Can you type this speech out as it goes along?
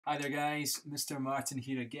Hi there guys, Mr. Martin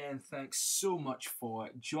here again. Thanks so much for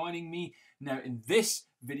joining me. Now in this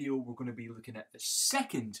video we're going to be looking at the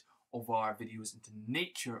second of our videos into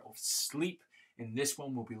nature of sleep. In this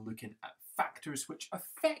one we'll be looking at factors which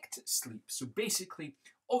affect sleep. So basically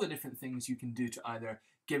all the different things you can do to either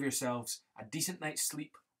give yourselves a decent night's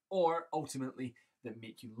sleep or ultimately that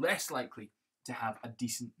make you less likely to have a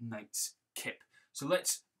decent night's kip. So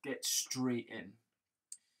let's get straight in.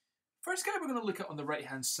 First guy we're going to look at on the right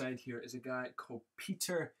hand side here is a guy called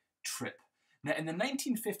Peter Tripp. Now in the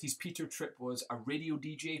 1950s Peter Tripp was a radio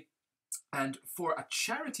DJ, and for a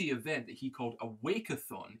charity event that he called a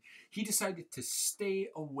Wake-a-thon, he decided to stay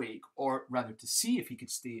awake, or rather to see if he could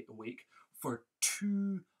stay awake, for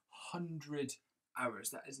 200 hours.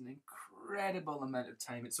 That is an incredible amount of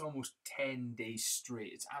time. It's almost 10 days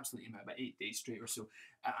straight. It's absolutely about 8 days straight or so.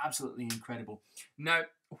 Absolutely incredible. Now,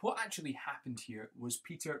 what actually happened here was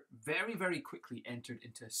Peter very, very quickly entered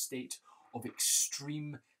into a state of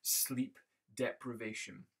extreme sleep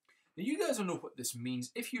deprivation. Now, you guys don't know what this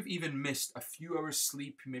means. If you've even missed a few hours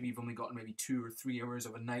sleep, maybe you've only gotten maybe 2 or 3 hours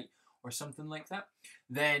of a night or something like that,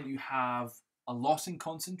 then you have a loss in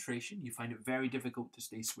concentration. You find it very difficult to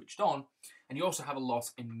stay switched on, and you also have a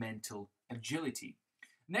loss in mental agility.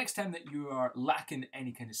 Next time that you are lacking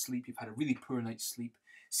any kind of sleep, you've had a really poor night's sleep,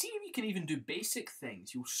 see if you can even do basic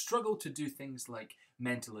things. You'll struggle to do things like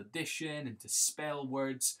mental addition and to spell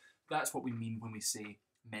words. That's what we mean when we say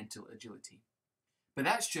mental agility. But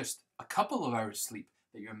that's just a couple of hours sleep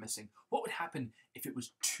that you're missing. What would happen if it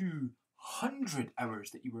was 200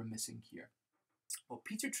 hours that you were missing here? Well,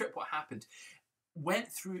 Peter Tripp, what happened,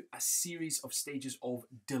 went through a series of stages of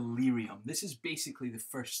delirium. This is basically the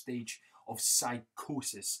first stage of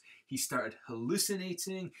psychosis. He started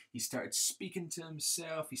hallucinating, he started speaking to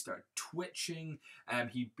himself, he started twitching,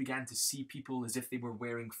 he began to see people as if they were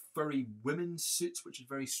wearing furry women's suits, which is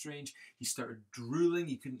very strange. He started drooling,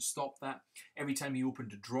 he couldn't stop that. Every time he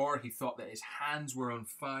opened a drawer, he thought that his hands were on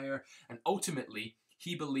fire, and ultimately,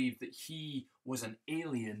 he believed that he was an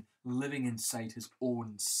alien living inside his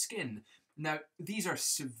own skin. Now, these are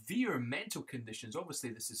severe mental conditions. Obviously,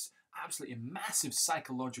 this is absolutely a massive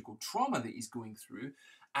psychological trauma that he's going through.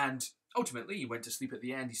 And ultimately, he went to sleep at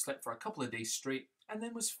the end. He slept for a couple of days straight and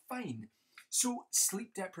then was fine. So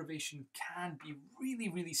sleep deprivation can be really,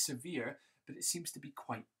 really severe, but it seems to be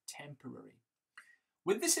quite temporary.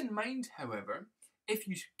 With this in mind, however, if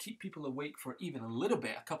you keep people awake for even a little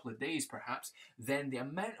bit, a couple of days perhaps, then the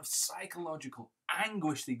amount of psychological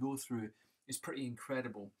anguish they go through is pretty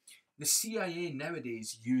incredible. The CIA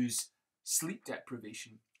nowadays use sleep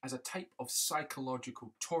deprivation as a type of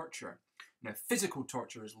psychological torture. Now, physical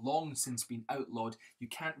torture has long since been outlawed. You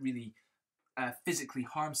can't really physically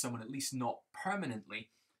harm someone, at least not permanently.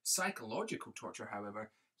 Psychological torture, however,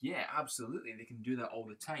 yeah, absolutely, they can do that all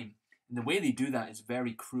the time. And the way they do that is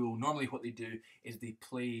very cruel. Normally what they do is they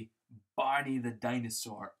play Barney the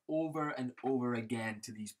dinosaur over and over again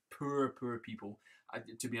to these poor, poor people.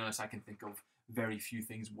 To be honest, I can think of very few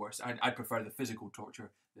things worse. I'd prefer the physical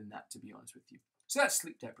torture than that, to be honest with you. So that's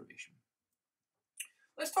sleep deprivation.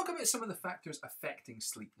 Let's talk about some of the factors affecting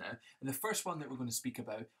sleep now. And the first one that we're going to speak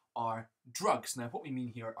about are drugs. Now, what we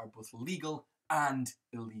mean here are both legal and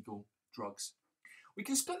illegal drugs. We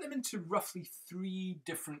can split them into roughly 3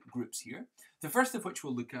 different groups here. The first of which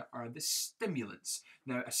we'll look at are the stimulants.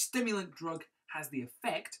 Now, a stimulant drug has the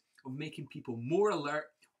effect of making people more alert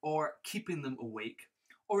or keeping them awake,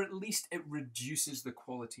 or at least it reduces the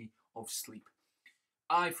quality of sleep.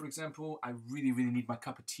 For example, I really, really need my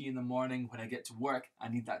cup of tea in the morning. When I get to work, I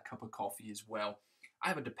need that cup of coffee as well. I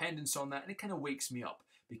have a dependence on that, and it kind of wakes me up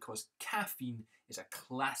because caffeine is a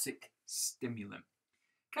classic stimulant.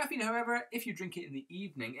 Caffeine, however, if you drink it in the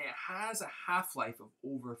evening, it has a half-life of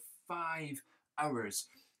over 5 hours.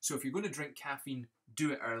 So if you're going to drink caffeine,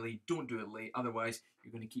 do it early, don't do it late, otherwise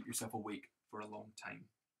you're going to keep yourself awake for a long time.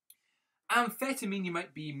 Amphetamine, you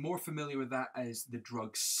might be more familiar with that as the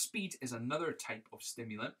drug speed, is another type of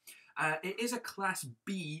stimulant. It is a Class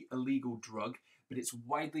B illegal drug, but it's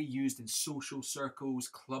widely used in social circles,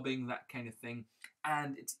 clubbing, that kind of thing.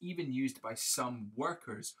 And it's even used by some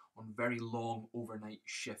workers on very long overnight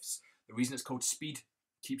shifts. The reason it's called speed,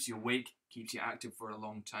 keeps you awake, keeps you active for a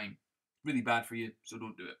long time. Really bad for you, so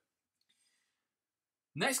don't do it.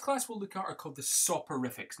 Next class we'll look at are called the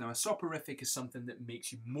soporifics. Now, a soporific is something that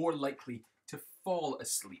makes you more likely to fall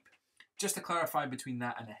asleep. Just to clarify between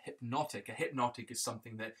that and a hypnotic is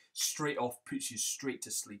something that straight off puts you straight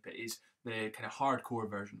to sleep. It is the kind of hardcore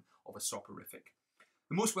version of a soporific.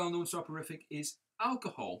 The most well-known soporific is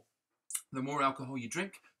alcohol. The more alcohol you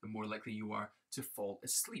drink, the more likely you are to fall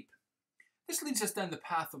asleep. This leads us down the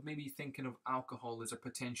path of maybe thinking of alcohol as a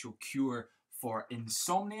potential cure for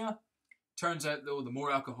insomnia. Turns out though, the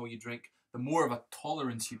more alcohol you drink, the more of a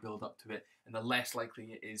tolerance you build up to it, and the less likely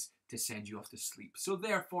it is to send you off to sleep. So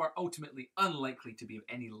therefore, ultimately unlikely to be of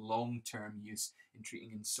any long-term use in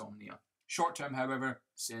treating insomnia. Short-term, however,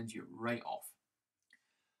 sends you right off.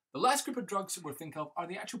 The last group of drugs that we'll think of are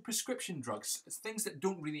the actual prescription drugs. It's things that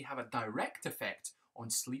don't really have a direct effect on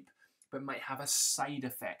sleep, but might have a side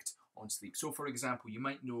effect on sleep. So for example, you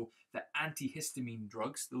might know that antihistamine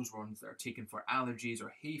drugs, those ones that are taken for allergies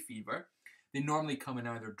or hay fever, they normally come in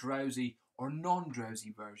either drowsy or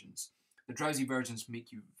non-drowsy versions. The drowsy versions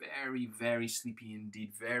make you very, very sleepy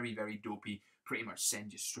indeed, very, very dopey, pretty much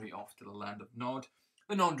send you straight off to the land of Nod.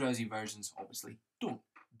 The non-drowsy versions obviously don't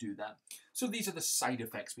do that. So these are the side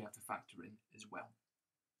effects we have to factor in as well.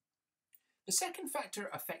 The second factor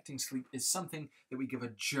affecting sleep is something that we give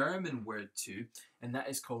a German word to, and that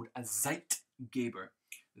is called a zeitgeber.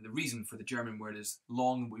 The reason for the German word is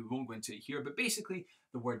long, we won't go into it here, but basically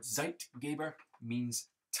the word zeitgeber means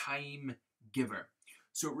time giver.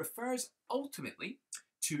 So it refers ultimately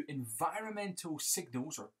to environmental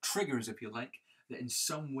signals, or triggers if you like, that in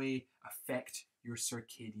some way affect your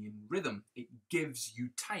circadian rhythm. It gives you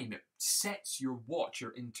time. It sets your watch,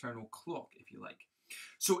 your internal clock, if you like.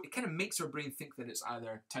 So it kind of makes our brain think that it's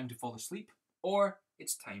either time to fall asleep or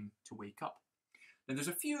it's time to wake up. Now there's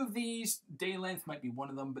a few of these. Day length might be one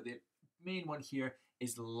of them, but the main one here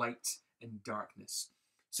is light and darkness.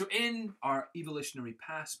 So in our evolutionary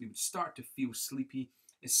past, we would start to feel sleepy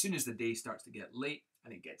as soon as the day starts to get late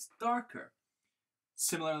and it gets darker.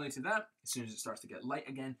 Similarly to that, as soon as it starts to get light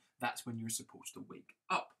again, that's when you're supposed to wake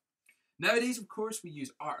up. Nowadays, of course, we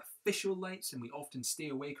use artificial lights and we often stay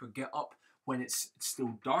awake or get up when it's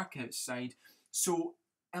still dark outside. So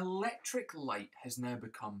electric light has now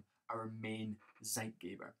become our main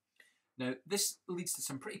zeitgeber. Now, this leads to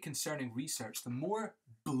some pretty concerning research. The more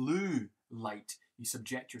blue light you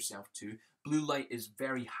subject yourself to, blue light is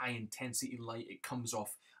very high intensity light. It comes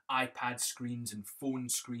off iPad screens and phone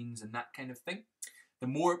screens and that kind of thing. The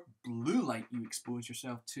more blue light you expose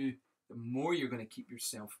yourself to, the more you're going to keep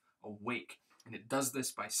yourself awake. And it does this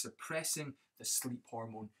by suppressing the sleep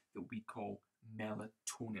hormone that we call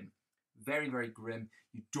melatonin. Very, very grim.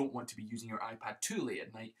 You don't want to be using your iPad too late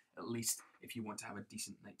at night, at least if you want to have a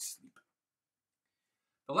decent night's sleep.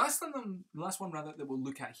 The last one that we'll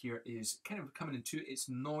look at here is kind of coming into it's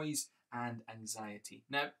noise and anxiety.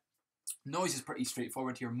 Now, noise is pretty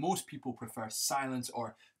straightforward here. Most people prefer silence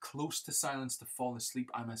or close to silence to fall asleep.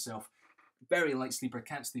 I myself, very light sleeper,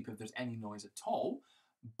 can't sleep if there's any noise at all.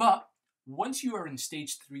 But once you are in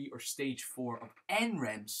stage 3 or stage 4 of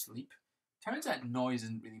NREM sleep, turns out noise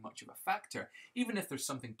isn't really much of a factor. Even if there's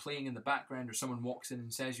something playing in the background or someone walks in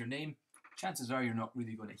and says your name, chances are you're not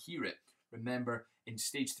really going to hear it. Remember, in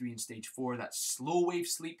stage 3 and stage 4, that's slow wave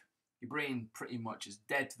sleep. Your brain pretty much is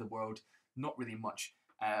dead to the world. Not really much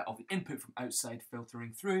of the input from outside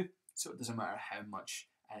filtering through, so it doesn't matter how much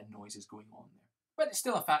noise is going on there. But it's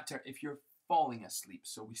still a factor if you're falling asleep,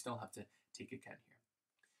 so we still have to take account here.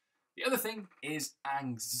 The other thing is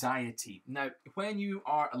anxiety. Now, when you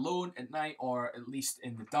are alone at night, or at least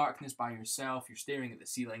in the darkness by yourself, you're staring at the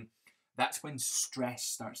ceiling, that's when stress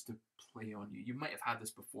starts to play on you. You might have had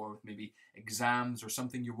this before with maybe exams or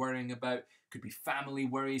something you're worrying about. Could be family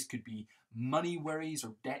worries, could be money worries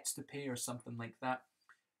or debts to pay or something like that.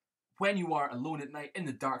 When you are alone at night in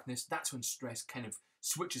the darkness, that's when stress kind of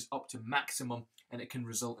switches up to maximum and it can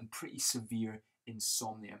result in pretty severe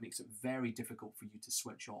insomnia. It makes it very difficult for you to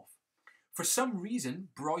switch off. For some reason,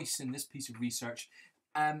 Bryce, in this piece of research,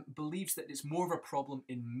 believes that it's more of a problem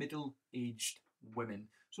in middle-aged women.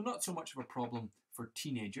 So not so much of a problem for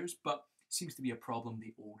teenagers, but seems to be a problem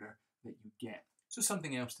the older that you get. So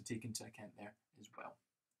something else to take into account there as well.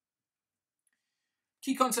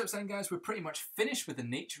 Key concepts then, guys, we're pretty much finished with the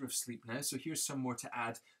nature of sleep now, so here's some more to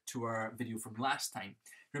add to our video from last time.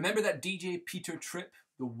 Remember that DJ Peter Tripp,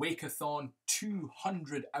 the Wakeathon,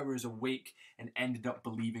 200 hours awake, and ended up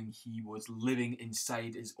believing he was living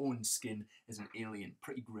inside his own skin as an alien.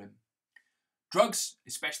 Pretty grim. Drugs,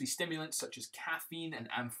 especially stimulants such as caffeine and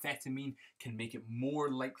amphetamine, can make it more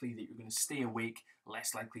likely that you're going to stay awake,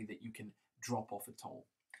 less likely that you can drop off at all.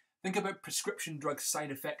 Think about prescription drug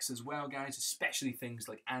side effects as well, guys, especially things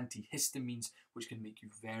like antihistamines, which can make you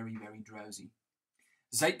very, very drowsy.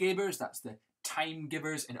 Zeitgebers, that's the time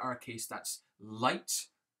givers. In our case, that's light,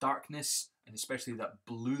 darkness, and especially that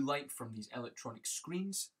blue light from these electronic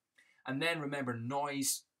screens. And then remember,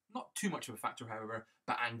 noise, not too much of a factor, however,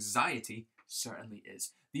 but anxiety certainly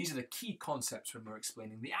is. These are the key concepts when we're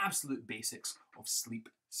explaining the absolute basics of sleep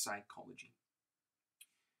psychology.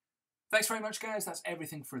 Thanks very much, guys. That's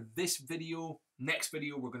everything for this video. Next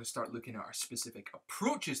video, we're going to start looking at our specific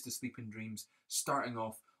approaches to sleep and dreams, starting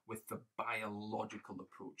off with the biological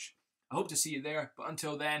approach. I hope to see you there, but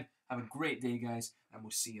until then, have a great day, guys, and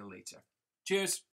we'll see you later. Cheers.